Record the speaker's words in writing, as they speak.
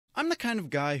I'm the kind of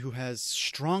guy who has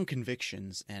strong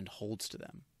convictions and holds to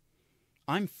them.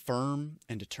 I'm firm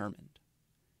and determined.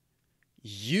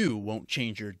 You won't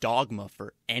change your dogma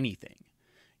for anything.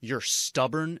 You're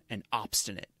stubborn and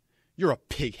obstinate. You're a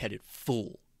pig-headed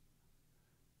fool.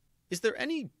 Is there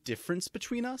any difference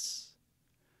between us?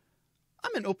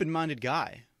 I'm an open-minded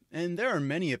guy, and there are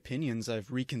many opinions I've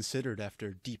reconsidered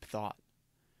after deep thought.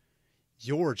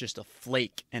 You're just a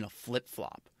flake and a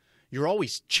flip-flop. You're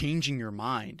always changing your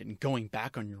mind and going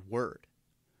back on your word.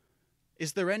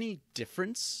 Is there any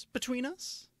difference between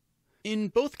us? In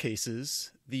both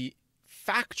cases, the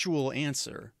factual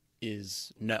answer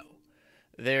is no.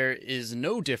 There is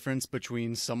no difference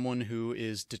between someone who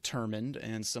is determined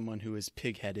and someone who is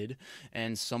pig-headed,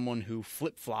 and someone who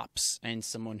flip-flops and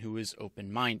someone who is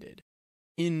open-minded.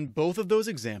 In both of those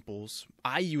examples,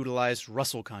 I utilized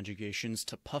Russell conjugations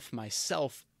to puff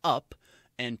myself up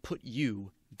and put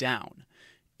you down,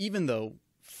 even though,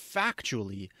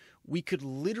 factually, we could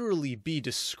literally be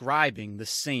describing the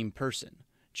same person,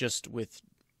 just with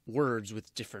words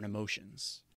with different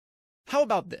emotions. How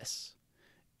about this?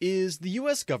 Is the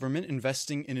US government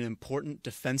investing in an important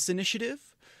defense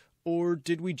initiative, or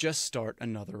did we just start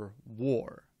another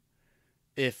war?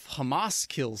 If Hamas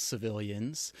kills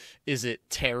civilians, is it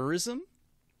terrorism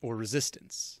or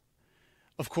resistance?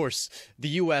 Of course, the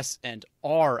US and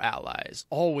our allies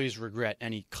always regret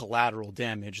any collateral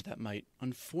damage that might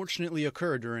unfortunately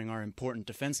occur during our important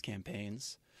defense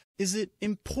campaigns. Is it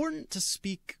important to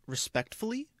speak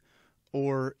respectfully,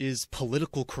 or is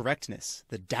political correctness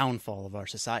the downfall of our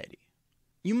society?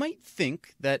 You might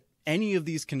think that any of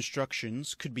these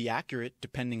constructions could be accurate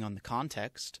depending on the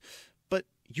context, but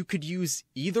you could use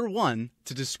either one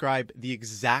to describe the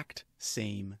exact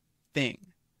same thing.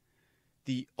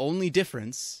 The only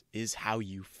difference is how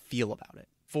you feel about it.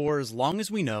 For as long as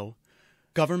we know,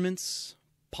 governments,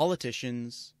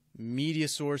 politicians, media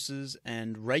sources,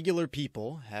 and regular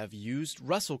people have used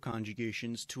Russell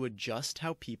conjugations to adjust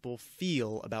how people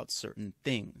feel about certain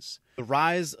things. The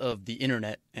rise of the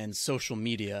internet and social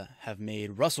media have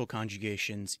made Russell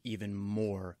conjugations even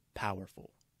more powerful.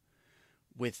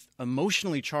 With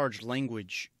emotionally charged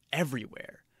language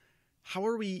everywhere, how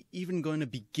are we even going to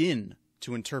begin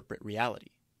to interpret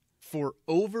reality? For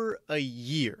over a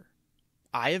year,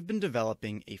 I have been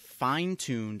developing a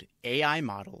fine-tuned AI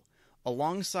model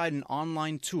alongside an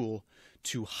online tool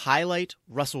to highlight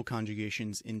Russell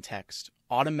conjugations in text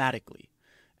automatically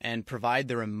and provide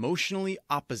their emotionally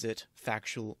opposite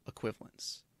factual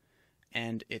equivalents.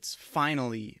 And it's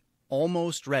finally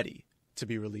almost ready to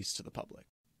be released to the public.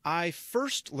 I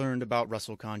first learned about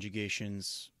Russell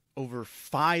conjugations over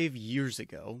 5 years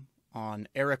ago on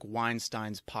Eric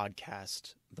Weinstein's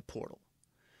podcast, The Portal.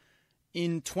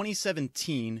 In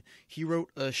 2017, he wrote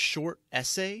a short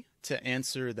essay to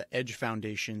answer the Edge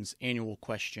Foundation's annual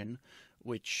question,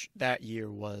 which that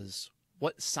year was,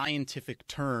 what scientific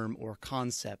term or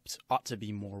concept ought to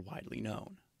be more widely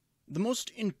known? The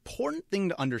most important thing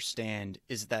to understand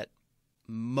is that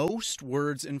most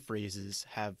words and phrases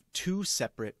have two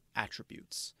separate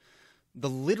attributes: the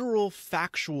literal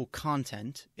factual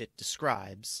content it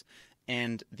describes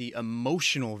and the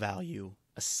emotional value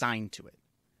assigned to it.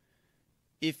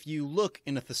 If you look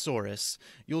in a thesaurus,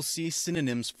 you'll see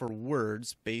synonyms for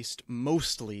words based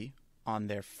mostly on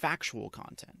their factual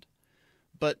content.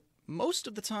 But most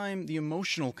of the time, the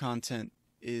emotional content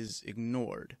is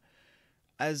ignored.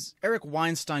 As Eric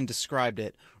Weinstein described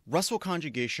it, Russell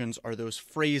conjugations are those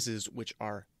phrases which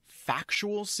are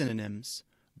factual synonyms,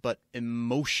 but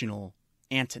emotional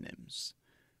antonyms.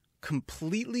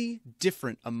 Completely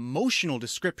different emotional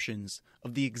descriptions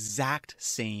of the exact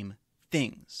same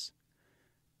things.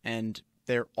 And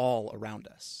they're all around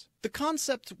us. The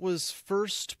concept was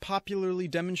first popularly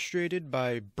demonstrated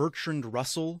by Bertrand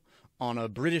Russell on a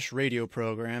British radio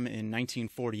program in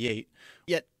 1948,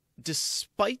 yet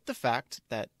despite the fact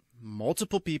that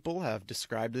multiple people have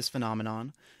described this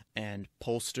phenomenon, and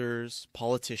pollsters,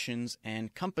 politicians,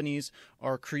 and companies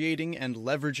are creating and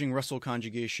leveraging Russell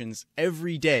conjugations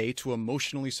every day to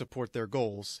emotionally support their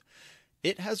goals,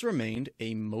 it has remained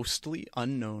a mostly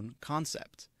unknown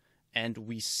concept. And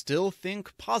we still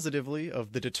think positively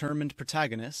of the determined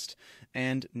protagonist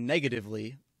and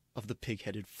negatively of the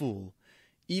pig-headed fool,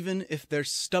 even if their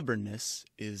stubbornness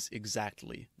is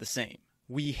exactly the same.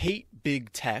 We hate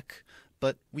big tech,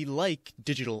 but we like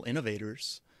digital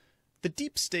innovators. The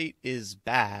deep state is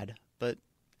bad, but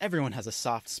everyone has a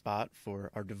soft spot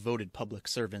for our devoted public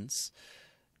servants.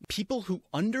 People who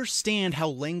understand how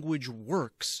language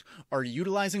works are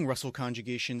utilizing Russell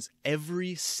conjugations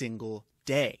every single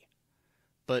day.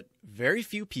 But very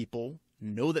few people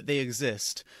know that they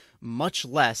exist, much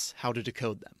less how to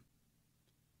decode them.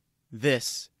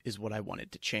 This is what I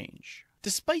wanted to change.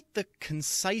 Despite the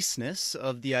conciseness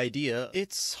of the idea,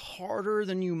 it's harder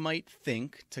than you might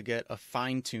think to get a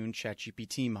fine-tuned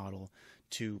ChatGPT model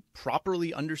to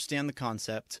properly understand the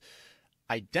concept,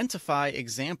 identify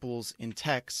examples in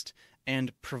text,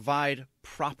 and provide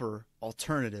proper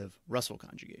alternative Russell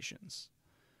conjugations.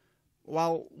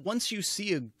 While once you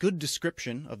see a good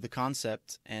description of the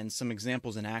concept and some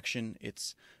examples in action,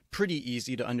 it's pretty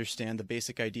easy to understand the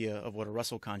basic idea of what a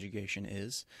Russell conjugation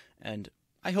is, and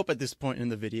I hope at this point in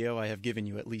the video I have given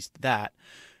you at least that.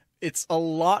 It's a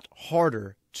lot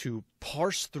harder to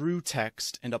parse through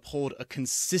text and uphold a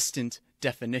consistent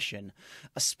definition,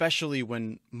 especially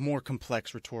when more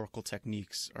complex rhetorical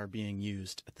techniques are being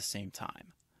used at the same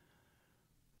time.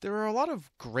 There are a lot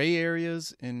of gray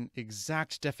areas in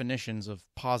exact definitions of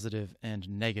positive and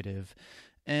negative,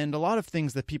 and a lot of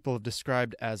things that people have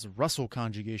described as Russell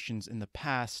conjugations in the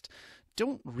past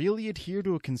don't really adhere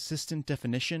to a consistent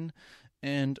definition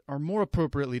and are more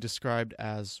appropriately described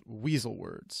as weasel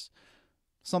words,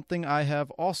 something I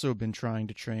have also been trying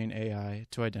to train AI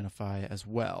to identify as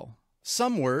well.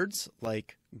 Some words,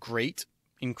 like great,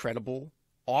 incredible,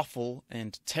 awful,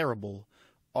 and terrible,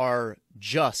 are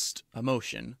just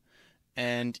emotion,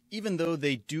 and even though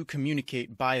they do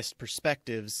communicate biased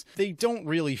perspectives, they don't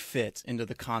really fit into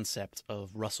the concept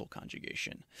of Russell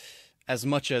conjugation, as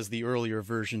much as the earlier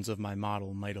versions of my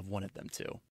model might have wanted them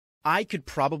to. I could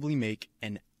probably make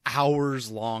an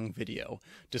hours-long video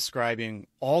describing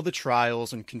all the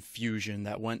trials and confusion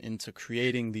that went into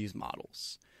creating these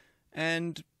models.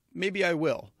 And maybe I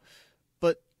will.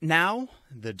 But now,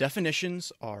 the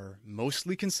definitions are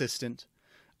mostly consistent,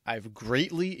 I've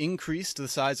greatly increased the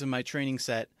size of my training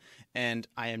set, and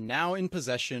I am now in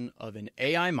possession of an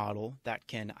AI model that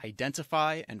can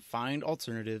identify and find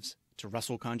alternatives to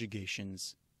Russell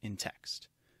conjugations in text.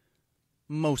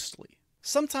 Mostly.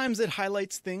 Sometimes it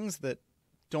highlights things that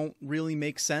don't really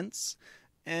make sense,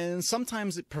 and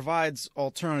sometimes it provides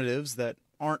alternatives that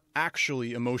aren't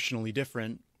actually emotionally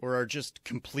different or are just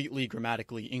completely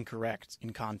grammatically incorrect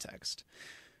in context.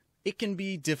 It can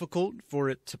be difficult for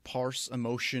it to parse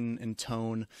emotion and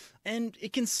tone, and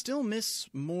it can still miss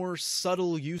more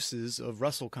subtle uses of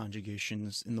Russell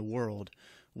conjugations in the world,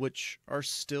 which are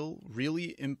still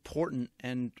really important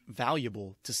and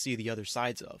valuable to see the other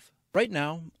sides of. Right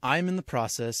now, I'm in the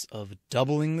process of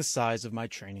doubling the size of my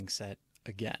training set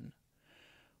again.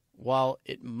 While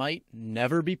it might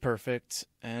never be perfect,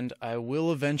 and I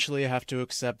will eventually have to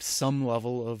accept some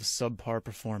level of subpar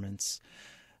performance,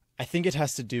 I think it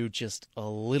has to do just a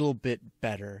little bit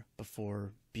better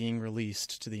before being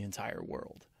released to the entire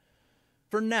world.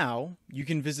 For now, you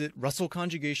can visit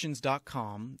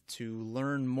russellconjugations.com to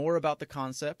learn more about the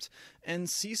concept and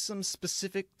see some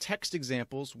specific text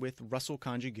examples with Russell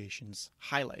conjugations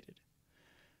highlighted.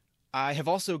 I have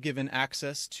also given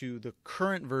access to the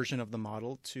current version of the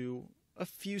model to a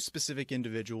few specific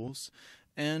individuals,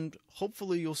 and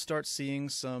hopefully you'll start seeing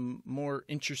some more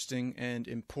interesting and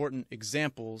important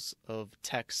examples of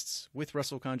texts with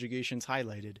Russell conjugations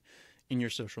highlighted in your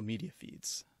social media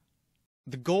feeds.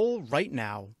 The goal right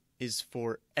now is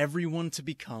for everyone to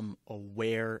become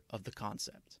aware of the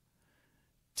concept,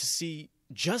 to see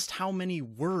just how many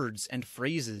words and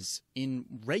phrases in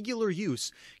regular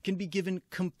use can be given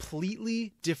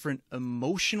completely different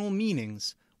emotional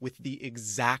meanings with the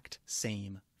exact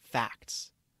same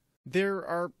facts. There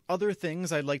are other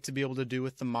things I'd like to be able to do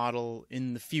with the model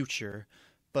in the future,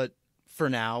 but for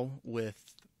now,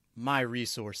 with my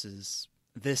resources,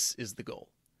 this is the goal.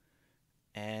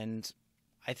 And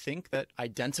I think that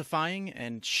identifying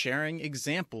and sharing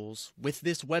examples with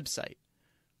this website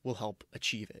will help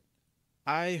achieve it.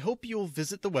 I hope you'll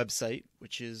visit the website,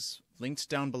 which is linked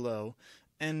down below,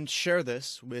 and share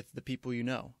this with the people you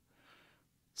know.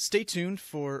 Stay tuned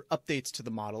for updates to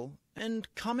the model,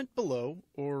 and comment below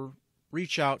or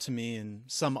reach out to me in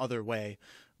some other way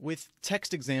with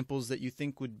text examples that you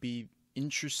think would be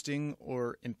interesting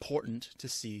or important to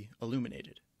see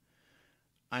illuminated.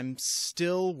 I'm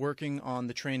still working on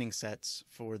the training sets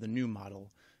for the new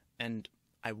model, and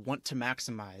I want to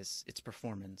maximize its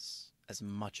performance as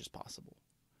much as possible.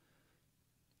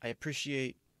 I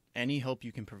appreciate any help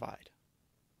you can provide.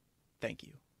 Thank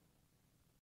you.